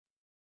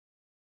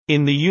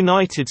In the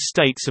United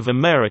States of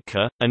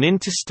America, an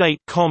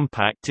interstate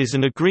compact is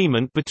an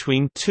agreement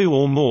between two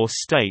or more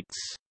states.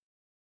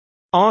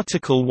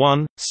 Article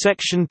 1,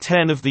 Section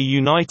 10 of the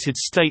United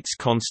States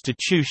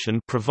Constitution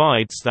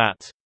provides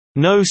that,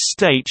 "No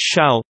state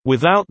shall,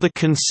 without the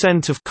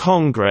consent of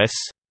Congress,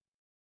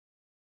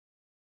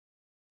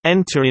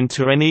 enter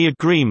into any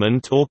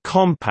agreement or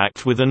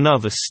compact with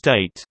another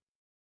state."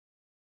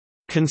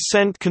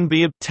 Consent can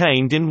be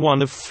obtained in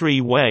one of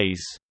three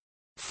ways.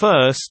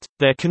 First,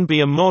 there can be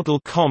a model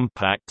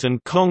compact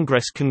and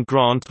Congress can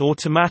grant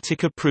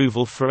automatic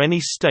approval for any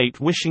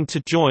state wishing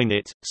to join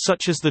it,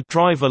 such as the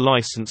driver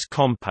license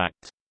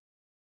compact.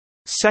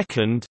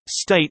 Second,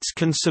 states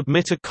can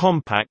submit a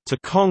compact to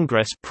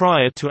Congress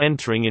prior to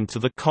entering into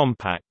the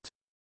compact.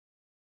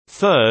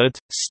 Third,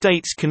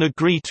 states can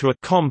agree to a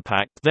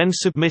compact then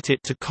submit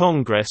it to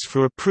Congress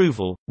for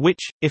approval, which,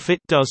 if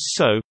it does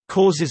so,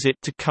 causes it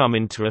to come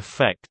into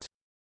effect.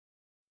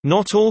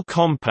 Not all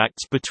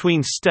compacts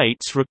between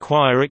states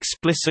require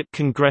explicit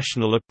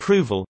congressional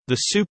approval. The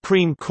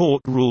Supreme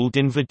Court ruled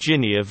in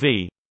Virginia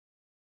v.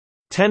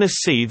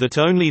 Tennessee that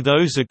only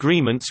those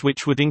agreements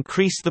which would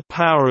increase the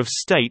power of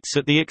states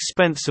at the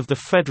expense of the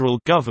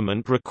federal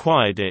government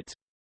required it.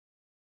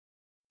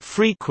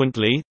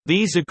 Frequently,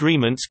 these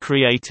agreements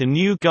create a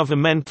new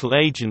governmental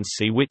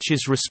agency which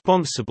is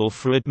responsible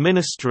for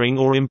administering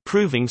or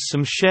improving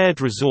some shared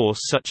resource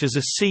such as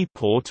a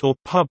seaport or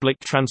public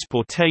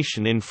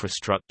transportation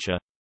infrastructure.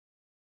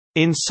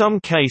 In some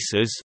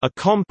cases, a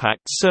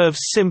compact serves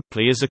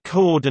simply as a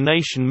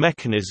coordination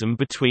mechanism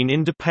between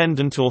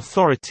independent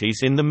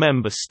authorities in the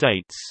member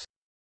states.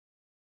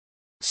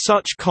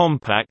 Such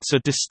compacts are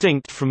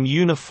distinct from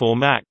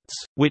uniform acts,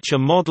 which are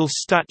model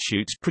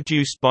statutes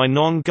produced by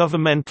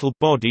non-governmental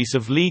bodies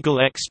of legal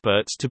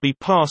experts to be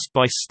passed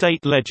by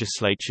state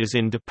legislatures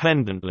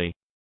independently.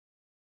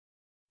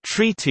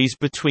 Treaties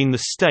between the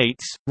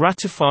states,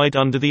 ratified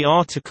under the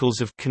Articles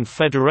of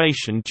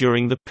Confederation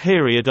during the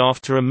period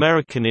after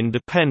American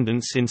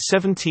independence in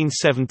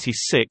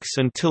 1776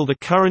 until the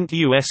current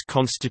U.S.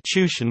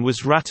 Constitution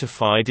was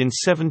ratified in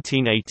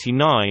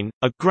 1789,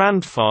 are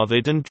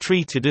grandfathered and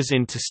treated as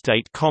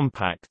interstate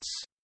compacts.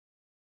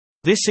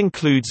 This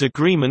includes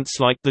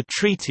agreements like the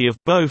Treaty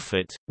of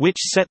Beaufort, which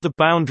set the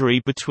boundary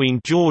between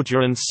Georgia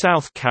and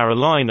South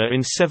Carolina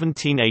in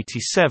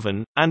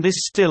 1787, and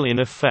is still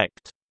in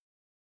effect.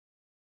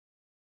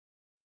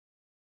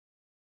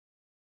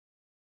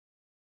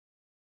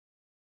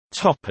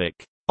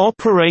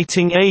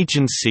 Operating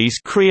agencies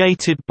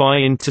created by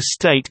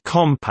Interstate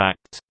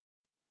Compact.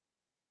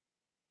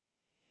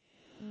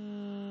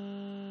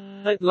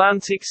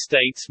 Atlantic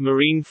States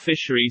Marine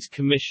Fisheries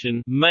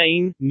Commission,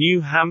 Maine,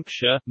 New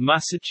Hampshire,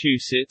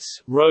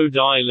 Massachusetts, Rhode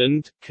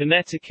Island,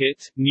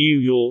 Connecticut, New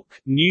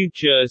York, New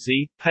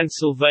Jersey,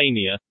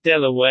 Pennsylvania,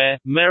 Delaware,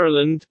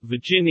 Maryland,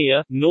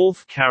 Virginia,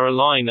 North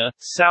Carolina,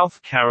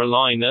 South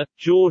Carolina,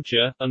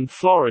 Georgia, and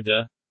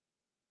Florida.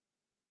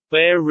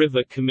 Bear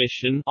River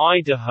Commission,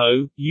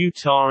 Idaho,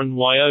 Utah and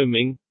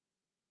Wyoming.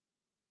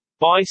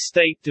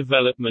 Bi-State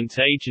Development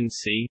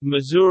Agency,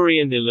 Missouri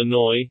and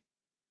Illinois.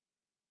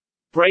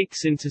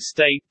 Breaks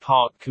Interstate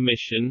Park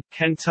Commission,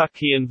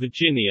 Kentucky and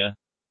Virginia.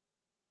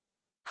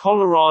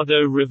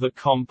 Colorado River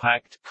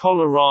Compact,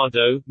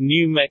 Colorado,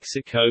 New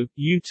Mexico,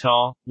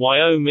 Utah,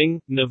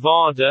 Wyoming,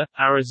 Nevada,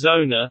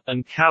 Arizona,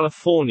 and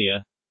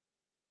California.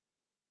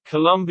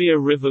 Columbia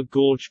River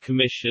Gorge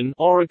Commission,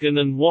 Oregon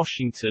and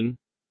Washington.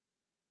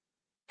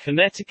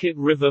 Connecticut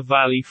River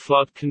Valley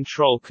Flood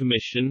Control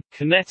Commission,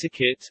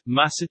 Connecticut,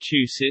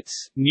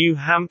 Massachusetts, New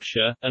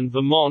Hampshire, and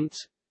Vermont.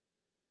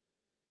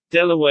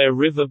 Delaware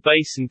River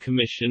Basin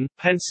Commission,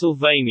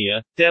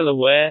 Pennsylvania,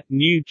 Delaware,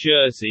 New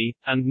Jersey,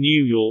 and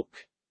New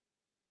York.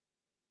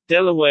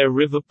 Delaware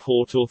River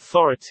Port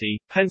Authority,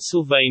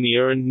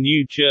 Pennsylvania and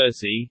New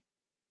Jersey.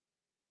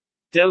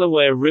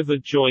 Delaware River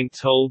Joint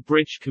Toll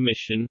Bridge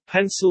Commission,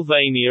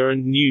 Pennsylvania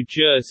and New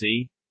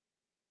Jersey.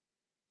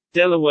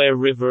 Delaware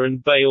River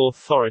and Bay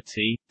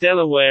Authority,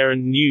 Delaware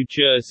and New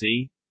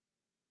Jersey.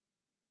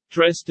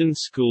 Dresden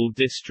School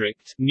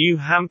District, New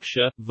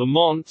Hampshire,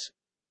 Vermont.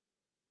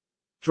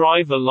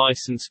 Driver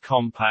License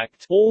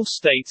Compact, all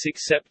states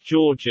except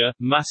Georgia,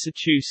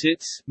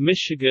 Massachusetts,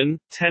 Michigan,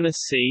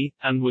 Tennessee,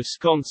 and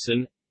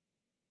Wisconsin.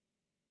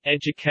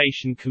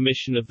 Education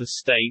Commission of the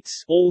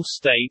States, all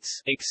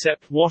states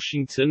except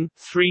Washington,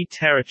 3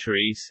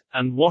 territories,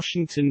 and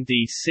Washington,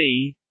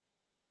 D.C.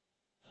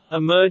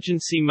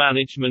 Emergency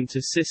Management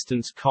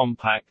Assistance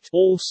Compact,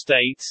 all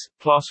states,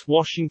 plus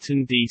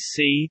Washington,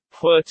 D.C.,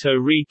 Puerto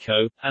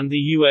Rico, and the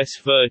U.S.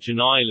 Virgin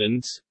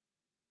Islands.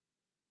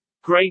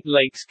 Great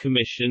Lakes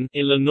Commission,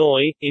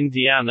 Illinois,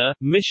 Indiana,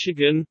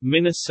 Michigan,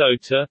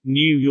 Minnesota,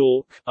 New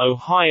York,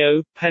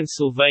 Ohio,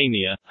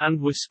 Pennsylvania, and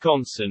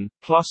Wisconsin,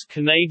 plus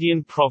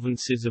Canadian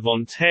provinces of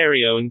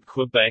Ontario and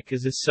Quebec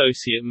as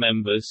associate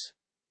members.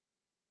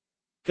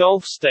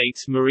 Gulf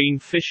States Marine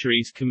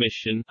Fisheries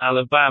Commission,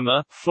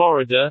 Alabama,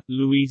 Florida,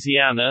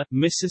 Louisiana,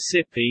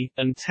 Mississippi,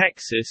 and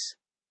Texas.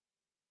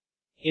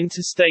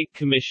 Interstate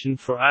Commission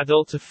for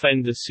Adult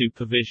Offender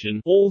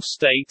Supervision, all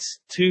states,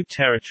 2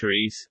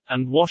 territories,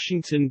 and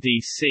Washington,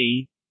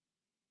 D.C.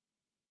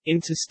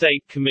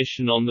 Interstate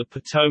Commission on the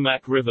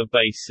Potomac River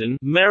Basin,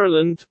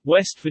 Maryland,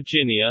 West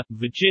Virginia,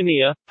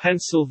 Virginia,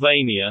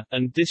 Pennsylvania,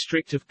 and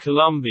District of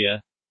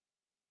Columbia.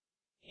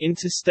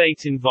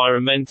 Interstate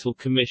Environmental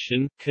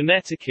Commission,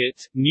 Connecticut,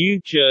 New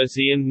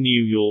Jersey and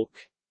New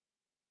York.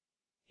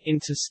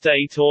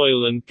 Interstate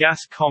Oil and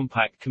Gas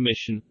Compact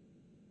Commission,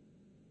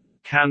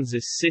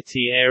 Kansas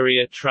City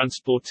Area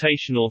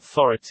Transportation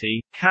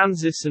Authority,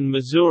 Kansas and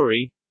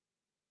Missouri.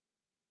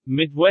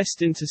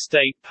 Midwest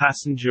Interstate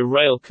Passenger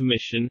Rail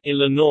Commission,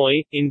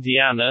 Illinois,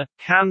 Indiana,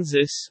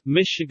 Kansas,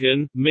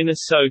 Michigan,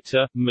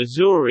 Minnesota,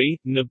 Missouri,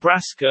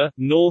 Nebraska,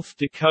 North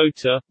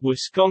Dakota,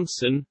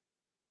 Wisconsin.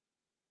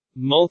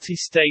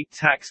 Multi-State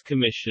Tax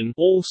Commission,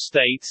 all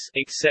states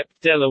except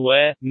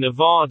Delaware,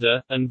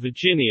 Nevada, and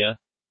Virginia.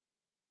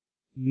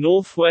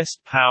 Northwest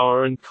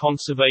Power and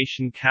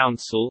Conservation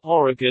Council,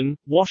 Oregon,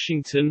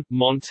 Washington,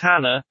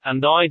 Montana,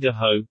 and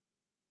Idaho.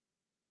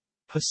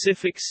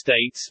 Pacific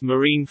States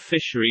Marine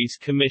Fisheries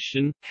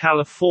Commission,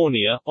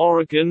 California,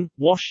 Oregon,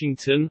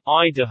 Washington,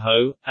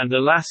 Idaho, and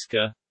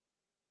Alaska.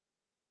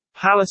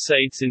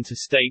 Palisades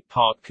Interstate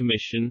Park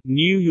Commission,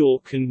 New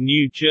York and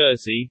New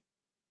Jersey.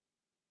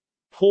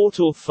 Port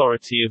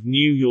Authority of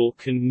New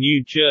York and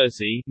New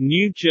Jersey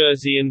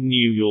and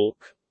New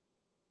York.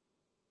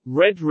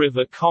 Red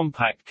River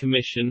Compact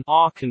Commission,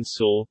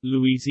 Arkansas,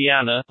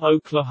 Louisiana,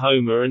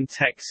 Oklahoma and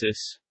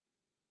Texas.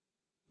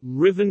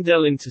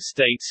 Rivendell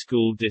Interstate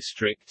School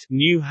District,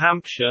 New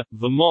Hampshire,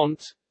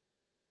 Vermont.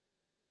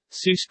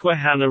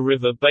 Susquehanna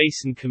River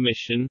Basin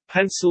Commission,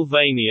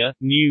 Pennsylvania,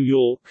 New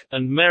York,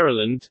 and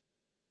Maryland.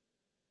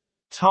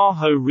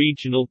 Tahoe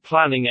Regional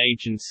Planning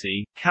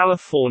Agency,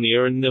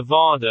 California and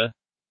Nevada.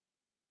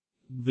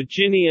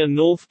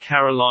 Virginia-North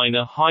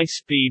Carolina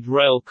High-Speed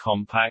Rail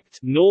Compact,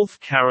 North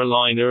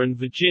Carolina and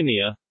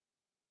Virginia.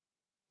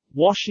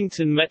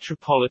 Washington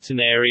Metropolitan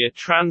Area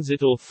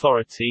Transit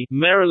Authority,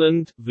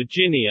 Maryland,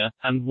 Virginia,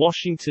 and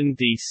Washington,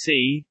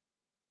 D.C.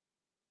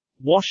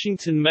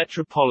 Washington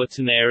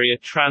Metropolitan Area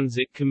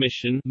Transit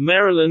Commission,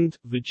 Maryland,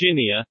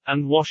 Virginia,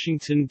 and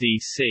Washington,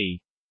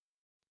 D.C.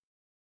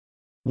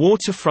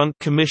 Waterfront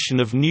Commission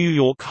of New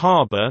York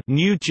Harbor,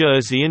 New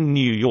Jersey and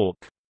New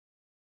York.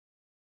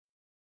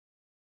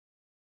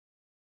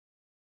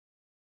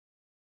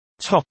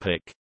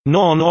 Topic: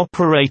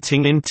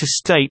 Non-operating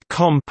interstate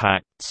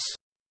compacts.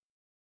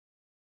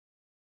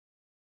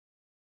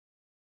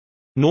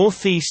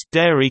 Northeast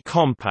Dairy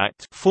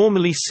Compact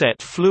formerly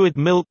set fluid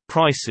milk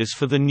prices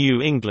for the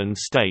New England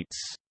states.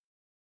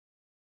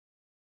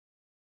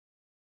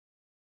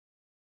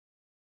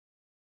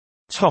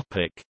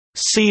 Topic: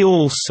 See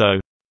also: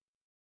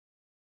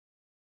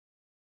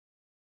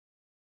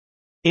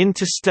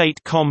 Interstate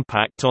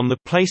Compact on the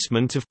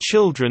Placement of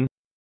Children,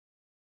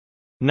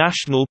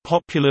 National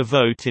Popular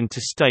Vote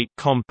Interstate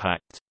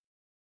Compact.